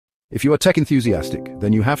If you are tech enthusiastic,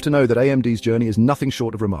 then you have to know that AMD's journey is nothing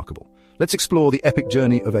short of remarkable. Let's explore the epic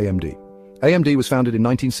journey of AMD. AMD was founded in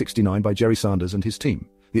 1969 by Jerry Sanders and his team.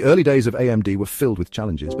 The early days of AMD were filled with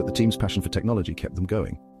challenges, but the team's passion for technology kept them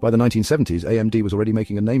going. By the 1970s, AMD was already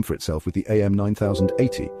making a name for itself with the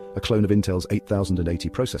AM9080, a clone of Intel's 8080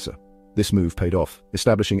 processor. This move paid off,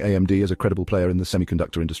 establishing AMD as a credible player in the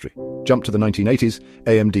semiconductor industry. Jump to the 1980s,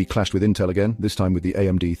 AMD clashed with Intel again, this time with the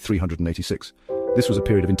AMD 386. This was a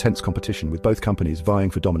period of intense competition, with both companies vying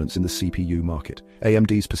for dominance in the CPU market.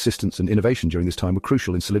 AMD's persistence and innovation during this time were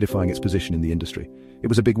crucial in solidifying its position in the industry. It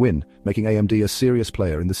was a big win, making AMD a serious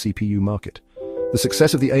player in the CPU market. The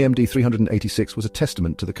success of the AMD 386 was a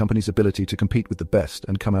testament to the company's ability to compete with the best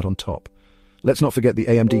and come out on top. Let's not forget the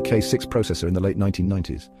AMD K6 processor in the late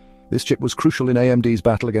 1990s. This chip was crucial in AMD's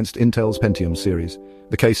battle against Intel's Pentium series.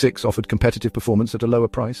 The K6 offered competitive performance at a lower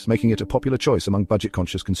price, making it a popular choice among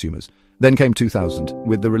budget-conscious consumers. Then came 2000,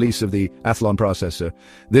 with the release of the Athlon processor.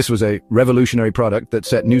 This was a revolutionary product that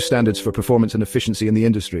set new standards for performance and efficiency in the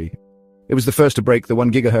industry. It was the first to break the 1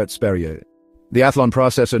 GHz barrier. The Athlon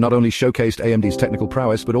processor not only showcased AMD's technical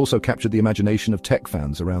prowess, but also captured the imagination of tech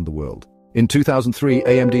fans around the world. In 2003,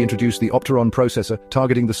 AMD introduced the Opteron processor,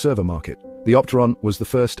 targeting the server market. The Opteron was the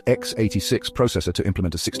first x86 processor to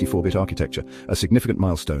implement a 64-bit architecture, a significant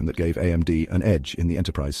milestone that gave AMD an edge in the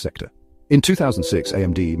enterprise sector. In 2006,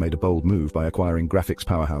 AMD made a bold move by acquiring graphics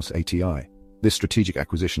powerhouse ATI. This strategic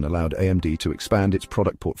acquisition allowed AMD to expand its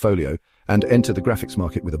product portfolio and enter the graphics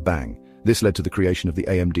market with a bang. This led to the creation of the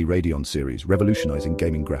AMD Radeon series, revolutionizing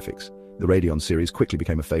gaming graphics. The Radeon series quickly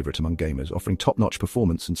became a favorite among gamers, offering top-notch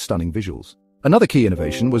performance and stunning visuals. Another key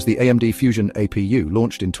innovation was the AMD Fusion APU,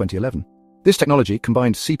 launched in 2011. This technology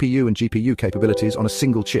combined CPU and GPU capabilities on a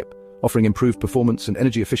single chip, offering improved performance and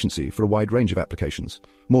energy efficiency for a wide range of applications.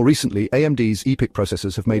 More recently, AMD's EPYC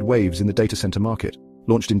processors have made waves in the data center market.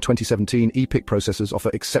 Launched in 2017, EPYC processors offer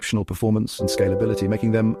exceptional performance and scalability,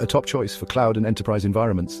 making them a top choice for cloud and enterprise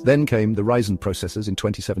environments. Then came the Ryzen processors in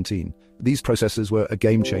 2017. These processors were a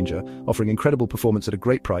game changer, offering incredible performance at a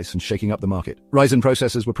great price and shaking up the market. Ryzen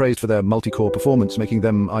processors were praised for their multi-core performance, making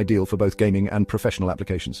them ideal for both gaming and professional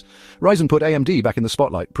applications. Ryzen put AMD back in the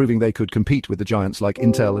spotlight, proving they could compete with the giants like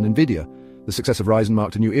Intel and Nvidia. The success of Ryzen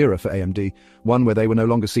marked a new era for AMD, one where they were no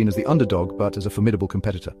longer seen as the underdog, but as a formidable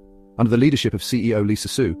competitor. Under the leadership of CEO Lisa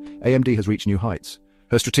Su, AMD has reached new heights.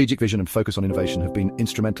 Her strategic vision and focus on innovation have been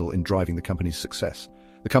instrumental in driving the company's success.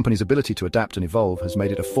 The company's ability to adapt and evolve has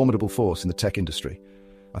made it a formidable force in the tech industry.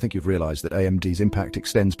 I think you've realized that AMD's impact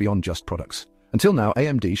extends beyond just products. Until now,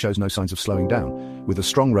 AMD shows no signs of slowing down. With a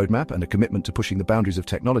strong roadmap and a commitment to pushing the boundaries of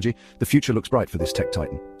technology, the future looks bright for this tech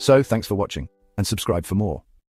titan. So, thanks for watching, and subscribe for more.